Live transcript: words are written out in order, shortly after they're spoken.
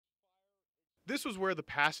This was where the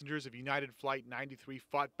passengers of United Flight 93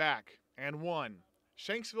 fought back and won.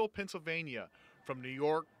 Shanksville, Pennsylvania. From New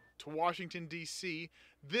York to Washington, D.C.,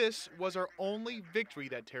 this was our only victory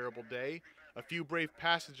that terrible day. A few brave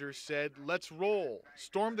passengers said, "Let's roll,"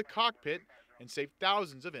 stormed the cockpit, and saved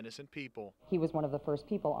thousands of innocent people. He was one of the first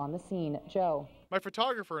people on the scene. Joe. My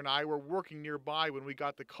photographer and I were working nearby when we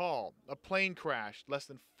got the call. A plane crashed less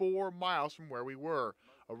than 4 miles from where we were.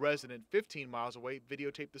 A resident 15 miles away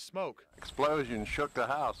videotaped the smoke. Explosion shook the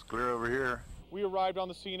house clear over here. We arrived on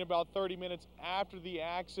the scene about 30 minutes after the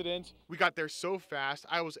accident. We got there so fast,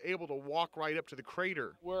 I was able to walk right up to the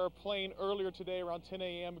crater, where a plane earlier today around 10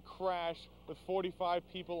 a.m. crashed with 45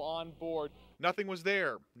 people on board. Nothing was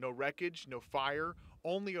there. No wreckage, no fire,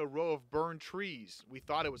 only a row of burned trees. We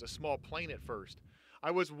thought it was a small plane at first. I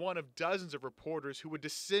was one of dozens of reporters who would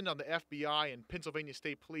descend on the FBI and Pennsylvania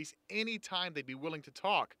State Police anytime they'd be willing to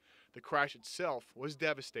talk. The crash itself was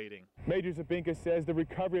devastating. Major Zabinka says the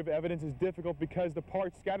recovery of evidence is difficult because the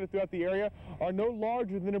parts scattered throughout the area are no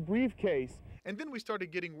larger than a briefcase. And then we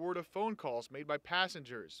started getting word of phone calls made by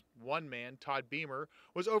passengers. One man, Todd Beamer,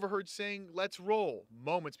 was overheard saying, "Let's roll,"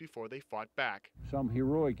 moments before they fought back. Some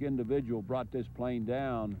heroic individual brought this plane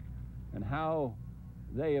down, and how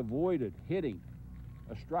they avoided hitting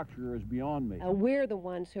a structure is beyond me. We're the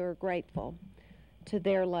ones who are grateful to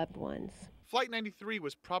their loved ones. Flight 93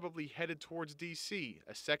 was probably headed towards D.C.,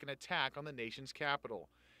 a second attack on the nation's capital.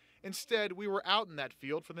 Instead, we were out in that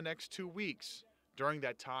field for the next 2 weeks. During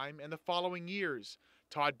that time and the following years,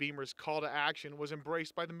 Todd Beamer's call to action was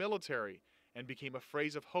embraced by the military and became a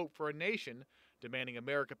phrase of hope for a nation demanding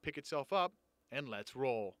America pick itself up and let's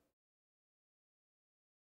roll.